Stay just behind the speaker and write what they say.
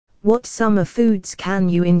What summer foods can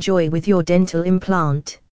you enjoy with your dental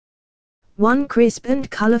implant? 1. Crisp and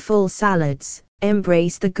colorful salads.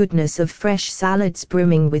 Embrace the goodness of fresh salads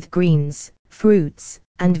brimming with greens, fruits,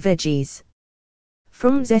 and veggies.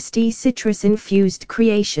 From zesty citrus-infused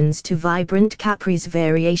creations to vibrant caprese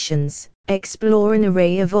variations, explore an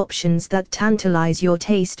array of options that tantalize your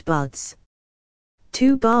taste buds.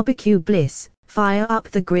 2. Barbecue bliss. Fire up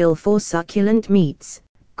the grill for succulent meats,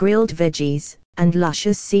 grilled veggies, and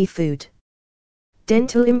luscious seafood.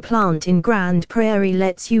 Dental Implant in Grand Prairie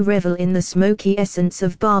lets you revel in the smoky essence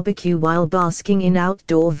of barbecue while basking in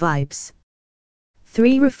outdoor vibes.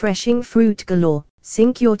 3. Refreshing fruit galore.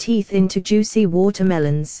 Sink your teeth into juicy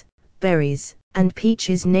watermelons, berries, and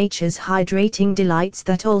peaches, nature's hydrating delights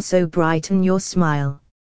that also brighten your smile.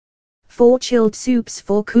 4. Chilled soups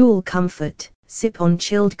for cool comfort. Sip on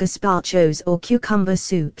chilled gazpachos or cucumber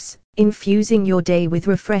soups, infusing your day with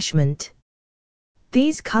refreshment.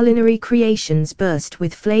 These culinary creations burst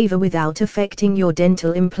with flavor without affecting your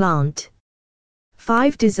dental implant.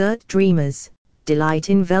 5. Dessert dreamers. Delight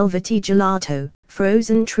in velvety gelato,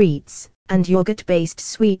 frozen treats, and yogurt-based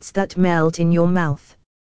sweets that melt in your mouth.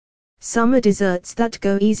 Summer desserts that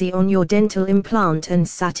go easy on your dental implant and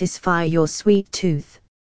satisfy your sweet tooth.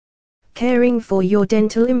 Caring for your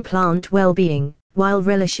dental implant well-being, while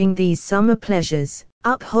relishing these summer pleasures,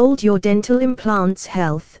 uphold your dental implant's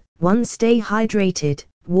health. 1. Stay hydrated.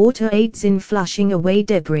 Water aids in flushing away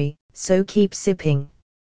debris, so keep sipping.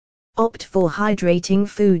 Opt for hydrating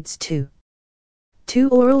foods too. 2.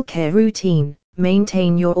 Oral care routine.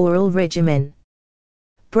 Maintain your oral regimen.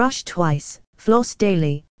 Brush twice, floss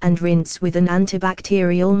daily, and rinse with an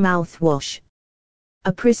antibacterial mouthwash.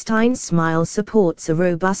 A pristine smile supports a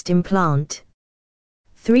robust implant.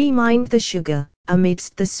 3. Mind the sugar.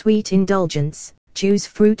 Amidst the sweet indulgence, choose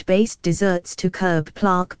fruit-based desserts to curb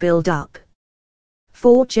plaque buildup.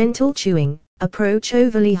 4. Gentle chewing. Approach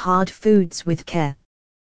overly hard foods with care.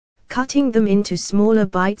 Cutting them into smaller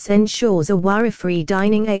bites ensures a worry-free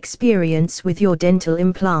dining experience with your dental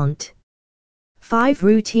implant. 5.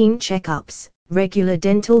 Routine checkups. Regular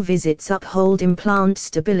dental visits uphold implant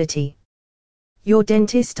stability. Your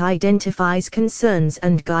dentist identifies concerns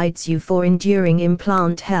and guides you for enduring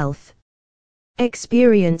implant health.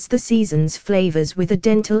 Experience the season's flavors with a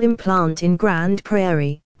dental implant in Grand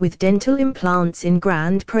Prairie. With dental implants in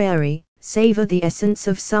Grand Prairie, savor the essence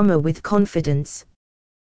of summer with confidence.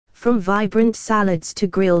 From vibrant salads to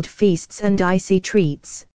grilled feasts and icy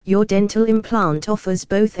treats, your dental implant offers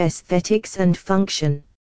both aesthetics and function.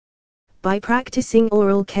 By practicing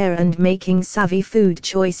oral care and making savvy food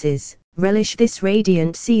choices, relish this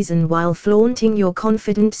radiant season while flaunting your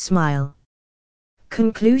confident smile.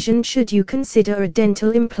 Conclusion: should you consider a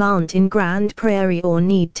dental implant in Grand Prairie or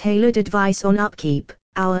need tailored advice on upkeep,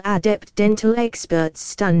 our adept dental experts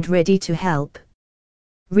stand ready to help.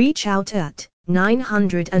 Reach out at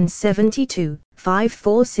 972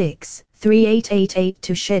 546 3888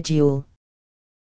 to schedule.